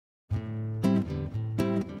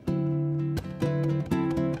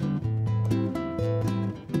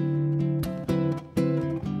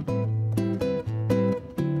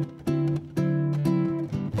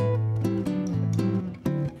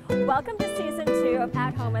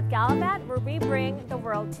At Home with Galavante, where we bring the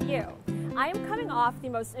world to you. I am coming off the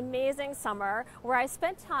most amazing summer where I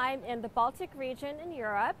spent time in the Baltic region in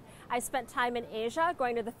Europe. I spent time in Asia,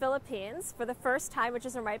 going to the Philippines for the first time, which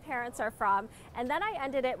is where my parents are from. And then I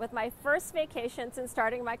ended it with my first vacation since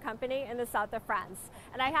starting my company in the south of France.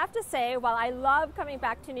 And I have to say, while I love coming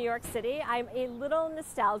back to New York City, I'm a little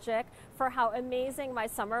nostalgic for how amazing my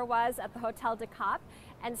summer was at the Hotel de Cap.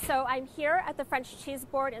 And so I'm here at the French Cheese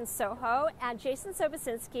Board in Soho, and Jason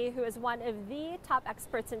Sobocinski, who is one of the top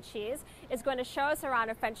experts in cheese, is going to show us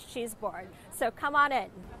around a French cheese board. So come on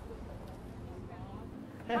in.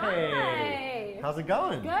 Hey, Hi. How's it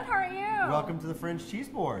going? Good, how are you? Welcome to the French Cheese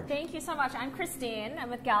Board. Thank you so much. I'm Christine,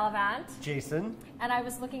 I'm with Galavante. Jason. And I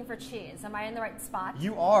was looking for cheese. Am I in the right spot?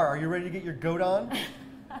 You are. Are you ready to get your goat on?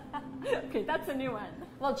 Okay, that's a new one.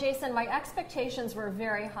 Well, Jason, my expectations were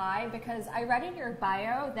very high because I read in your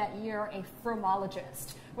bio that you're a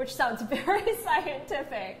fromologist, which sounds very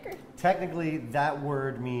scientific. Technically, that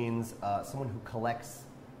word means someone who collects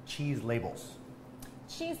cheese labels.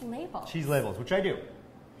 Cheese labels? Cheese labels, which I do.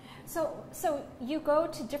 So you go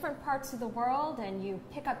to different parts of the world and you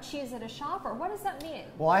pick up cheese at a shop, or what does that mean?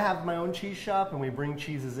 Well, I have my own cheese shop, and we bring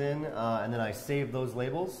cheeses in, and then I save those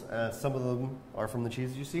labels. Some of them are from the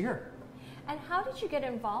cheeses you see here. And how did you get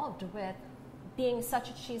involved with being such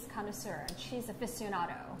a cheese connoisseur, a cheese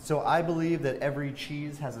aficionado? So I believe that every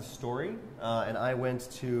cheese has a story, and I went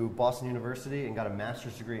to Boston University and got a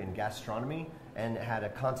master's degree in gastronomy and had a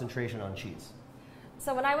concentration on cheese.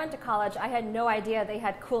 So when I went to college, I had no idea they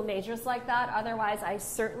had cool majors like that. Otherwise, I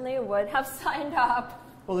certainly would have signed up.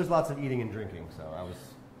 Well, there's lots of eating and drinking, so I was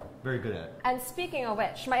very good at it. And speaking of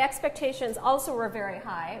which, my expectations also were very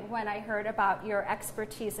high when I heard about your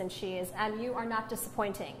expertise in cheese, and you are not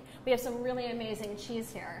disappointing. We have some really amazing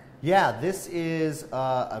cheese here. Yeah, this is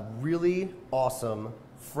a really awesome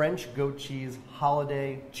French goat cheese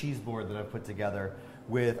holiday cheese board that I've put together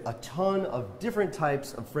with a ton of different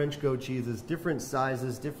types of French goat cheeses, different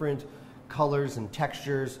sizes, different colors and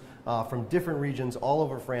textures from different regions all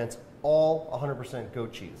over France, all 100%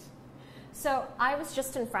 goat cheese. So I was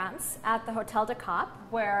just in France at the Hotel de Cap,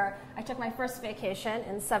 where I took my first vacation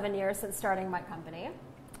in 7 years since starting my company.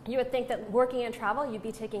 You would think that working in travel, you'd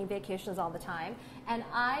be taking vacations all the time. And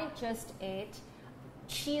I just ate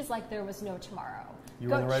cheese like there was no tomorrow. You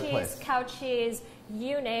were in the right place. Goat cheese, cow cheese,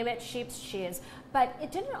 you name it, sheep's cheese. But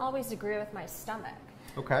it didn't always agree with my stomach.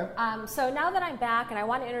 Okay. So now that I'm back and I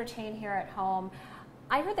want to entertain here at home,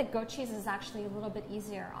 I heard that goat cheese is actually a little bit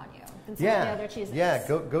easier on you than some of the other cheeses. Yeah,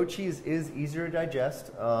 goat cheese is easier to digest.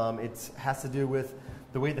 It has to do with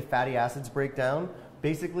the way the fatty acids break down.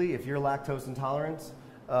 Basically, if you're lactose intolerant,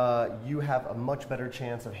 you have a much better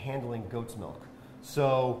chance of handling goat's milk.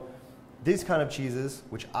 So these kind of cheeses,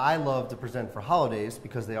 which I love to present for holidays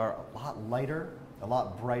because they are a lot lighter, a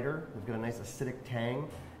lot brighter. They've got a nice acidic tang,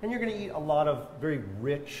 and you're going to eat a lot of very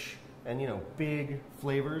rich and big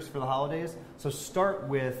flavors for the holidays. So start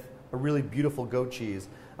with a really beautiful goat cheese.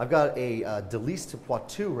 I've got a Délice de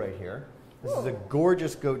Poitou right here. This is a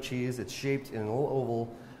gorgeous goat cheese. It's shaped in a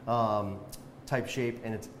little oval type shape,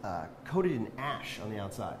 and it's coated in ash on the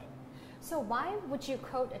outside. So why would you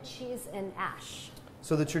coat a cheese in ash?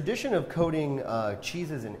 So the tradition of coating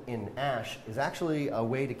cheeses in ash is actually a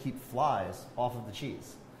way to keep flies off of the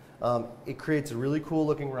cheese. It creates a really cool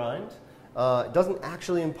looking rind. It doesn't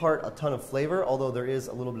actually impart a ton of flavor, although there is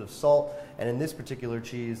a little bit of salt, and in this particular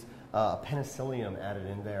cheese, penicillium added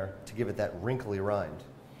in there to give it that wrinkly rind.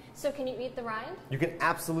 So can you eat the rind? You can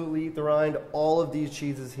absolutely eat the rind. All of these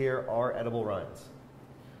cheeses here are edible rinds.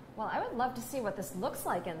 Well, I would love to see what this looks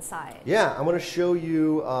like inside. Yeah, I'm going to show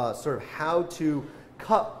you sort of how to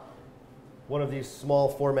cut one of these small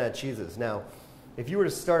format cheeses. Now, if you were to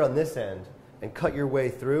start on this end and cut your way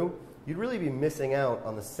through, you'd really be missing out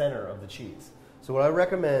on the center of the cheese. So what I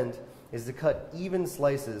recommend is to cut even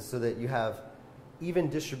slices so that you have even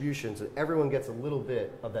distribution so that everyone gets a little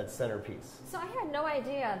bit of that center piece. So I had no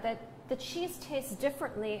idea that the cheese tastes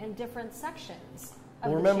differently in different sections of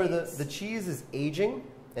Well, remember the cheese. the cheese is aging,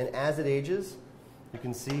 and as it ages, you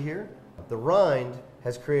can see here, the rind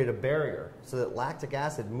has created a barrier so that lactic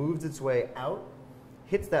acid moves its way out,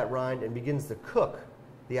 hits that rind, and begins to cook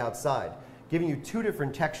the outside, giving you two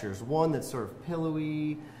different textures, one that's sort of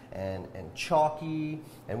pillowy and chalky,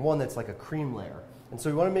 and one that's like a cream layer. And so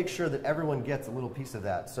you want to make sure that everyone gets a little piece of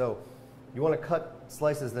that. So you want to cut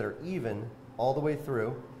slices that are even all the way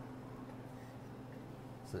through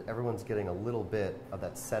so that everyone's getting a little bit of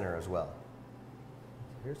that center as well.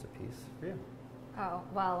 So here's a piece for you. Oh,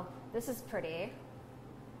 well, this is pretty.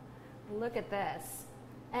 Look at this.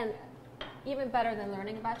 And even better than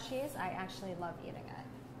learning about cheese, I actually love eating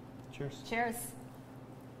it. Cheers. Cheers.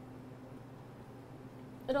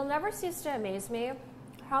 It'll never cease to amaze me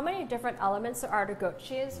how many different elements there are to goat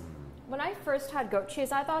cheese. When I first had goat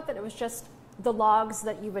cheese, I thought that it was just the logs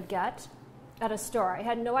that you would get at a store. I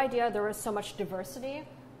had no idea there was so much diversity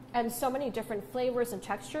and so many different flavors and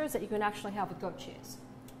textures that you can actually have with goat cheese.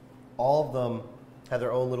 All of them have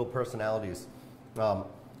their own little personalities.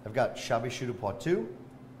 I've got Chabichou de Poitou.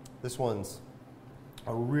 This one's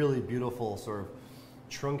a really beautiful sort of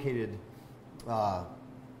truncated, I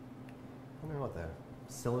don't know what the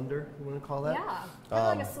cylinder you want to call that? Yeah,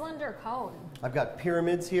 kind of like a cylinder cone. I've got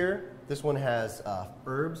pyramids here. This one has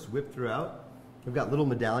herbs whipped throughout. We've got little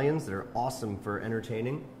medallions that are awesome for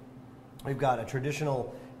entertaining. We've got a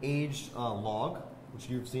traditional aged log, which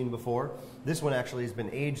you've seen before. This one actually has been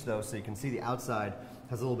aged though, so you can see the outside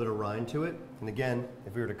has a little bit of rind to it. And again,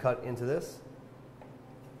 if we were to cut into this,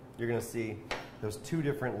 you're going to see those two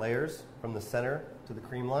different layers from the center to the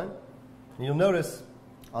cream line. And you'll notice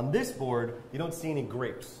on this board, you don't see any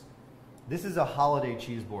grapes. This is a holiday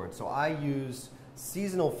cheese board, so I use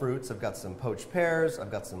seasonal fruits. I've got some poached pears, I've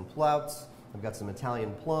got some plouts, I've got some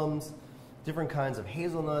Italian plums, different kinds of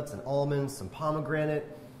hazelnuts and almonds, some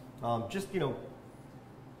pomegranate, just, you know,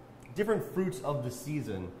 different fruits of the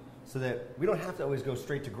season so that we don't have to always go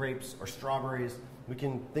straight to grapes or strawberries. We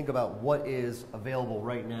can think about what is available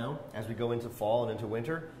right now as we go into fall and into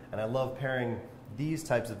winter. And I love pairing these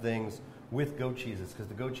types of things with goat cheeses because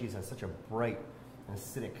the goat cheese has such a bright and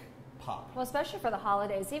acidic pop. Well, especially for the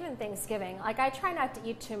holidays, even Thanksgiving. Like, I try not to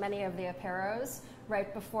eat too many of the apéros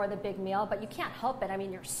right before the big meal, but you can't help it. I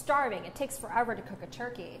mean, you're starving. It takes forever to cook a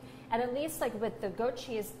turkey. And at least like with the goat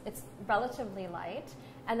cheese, it's relatively light.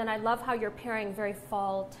 And then I love how you're pairing very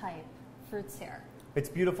fall type fruits here. It's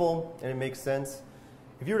beautiful and it makes sense.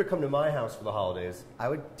 If you were to come to my house for the holidays, I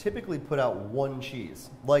would typically put out one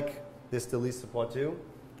cheese, like this Délice de Poitou,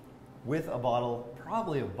 with a bottle,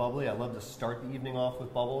 probably of bubbly. I love to start the evening off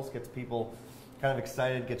with bubbles, gets people kind of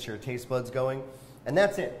excited, gets your taste buds going, and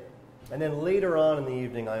that's it. And then later on in the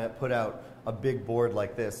evening, I put out a big board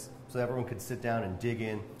like this so that everyone could sit down and dig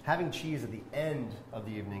in. Having cheese at the end of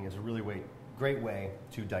the evening is a really great way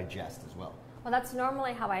to digest as well. Well, that's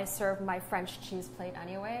normally how I serve my French cheese plate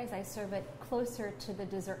anyways. I serve it closer to the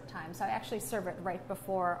dessert time. So I actually serve it right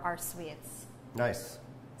before our sweets. Nice.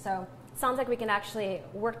 So it sounds like we can actually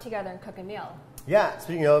work together and cook a meal. Yeah,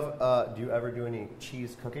 speaking of, do you ever do any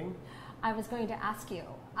cheese cooking? I was going to ask you,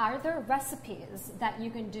 are there recipes that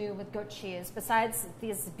you can do with goat cheese besides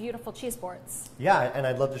these beautiful cheese boards? Yeah, and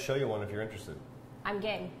I'd love to show you one if you're interested. I'm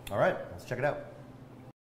game. All right, let's check it out.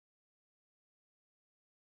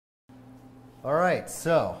 All right,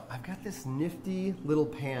 so I've got this nifty little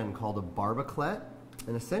pan called a barbaclette,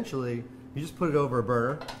 and essentially you just put it over a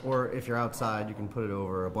burner, or if you're outside, you can put it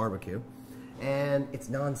over a barbecue, and it's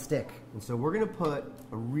non-stick. And so we're gonna put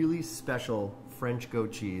a really special French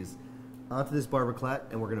goat cheese onto this barbaclette,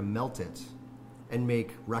 and we're gonna melt it and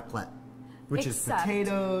make raclette, which is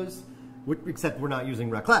potatoes, except we're not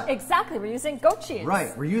using raclette. Exactly, we're using goat cheese.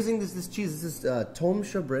 Right, we're using this cheese. This is Tome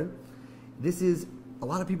Chagrin. This is, a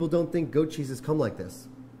lot of people don't think goat cheeses come like this.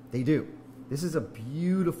 They do. This is a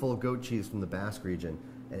beautiful goat cheese from the Basque region,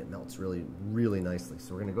 and it melts really, really nicely.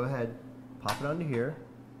 So we're gonna go ahead, pop it onto here.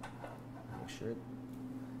 Make sure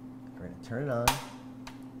we're gonna turn it on.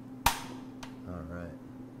 All right,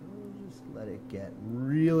 we'll just let it get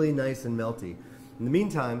really nice and melty. In the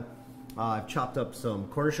meantime, I've chopped up some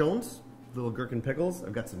cornichons, little gherkin pickles.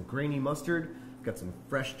 I've got some grainy mustard. I've got some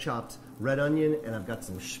fresh chopped red onion, and I've got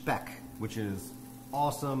some speck, which is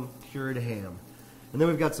awesome cured ham. And then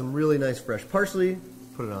we've got some really nice fresh parsley.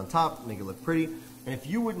 Put it on top, make it look pretty. And if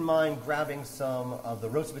you wouldn't mind grabbing some of the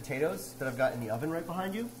roasted potatoes that I've got in the oven right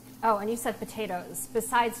behind you. Oh, and you said potatoes.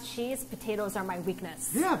 Besides cheese, potatoes are my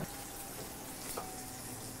weakness. Yeah.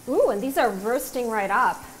 Ooh, and these are roasting right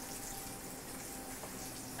up.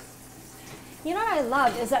 You know what I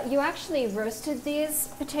love is that you actually roasted these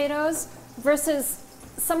potatoes versus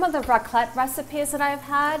some of the raclette recipes that I've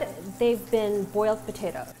had, they've been boiled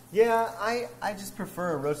potatoes. Yeah, I just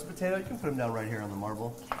prefer a roasted potato. You can put them down right here on the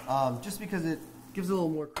marble. Just because it gives it a little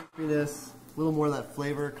more crispiness, a little more of that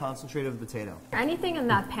flavor, concentrate of the potato. Anything in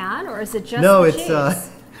that pan, or is it just no, the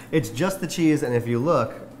cheese? It's just the cheese, and if you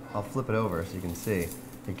look, I'll flip it over so you can see.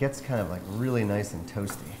 It gets kind of like really nice and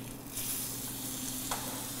toasty.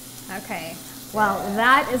 Okay. Well,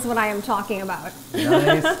 that is what I am talking about.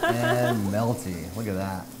 Nice and melty. Look at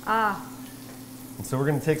that. Ah. And so we're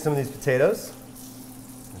going to take some of these potatoes.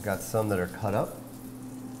 I've got some that are cut up.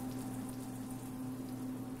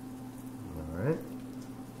 All right.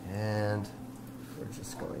 And we're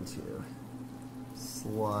just going to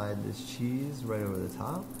slide this cheese right over the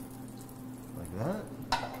top, like that.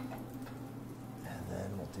 And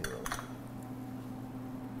then we'll do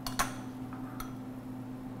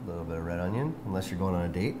a little bit of red onion, unless you're going on a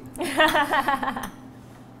date.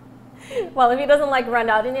 Well, if he doesn't like red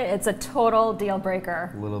onion, it's a total deal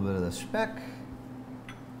breaker. A little bit of the speck.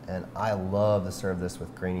 And I love to serve this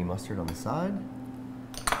with grainy mustard on the side. And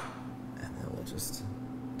then we'll just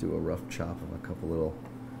do a rough chop of a couple little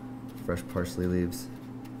fresh parsley leaves.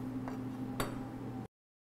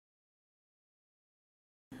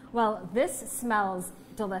 Well, this smells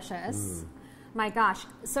delicious. My gosh.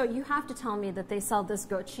 So you have to tell me that they sell this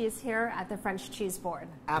goat cheese here at the French Cheese Board.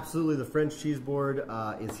 Absolutely. The French Cheese Board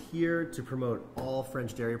is here to promote all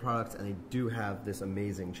French dairy products, and they do have this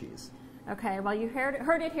amazing cheese. Okay, well, you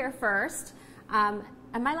heard it here first. Am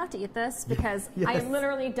I allowed to eat this? Because Yes. I am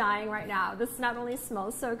literally dying right now. This not only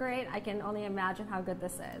smells so great, I can only imagine how good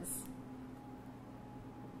this is.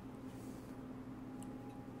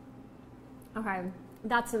 Okay,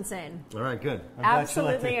 that's insane. All right, good. I'm glad you liked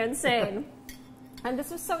Absolutely it. insane. And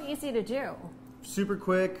this was so easy to do. Super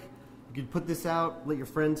quick. You could put this out, let your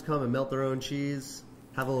friends come and melt their own cheese,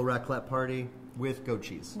 have a little raclette party with goat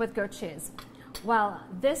cheese. With goat cheese. Well,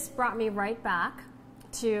 this brought me right back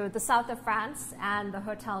to the south of France and the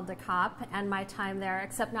Hotel de Cap and my time there,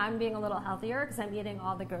 except now I'm being a little healthier because I'm eating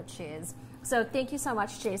all the goat cheese. So thank you so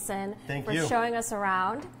much, Jason, for showing us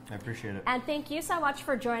around. I appreciate it. And thank you so much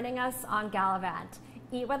for joining us on Galavante.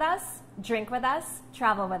 Eat with us, drink with us,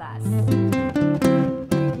 travel with us.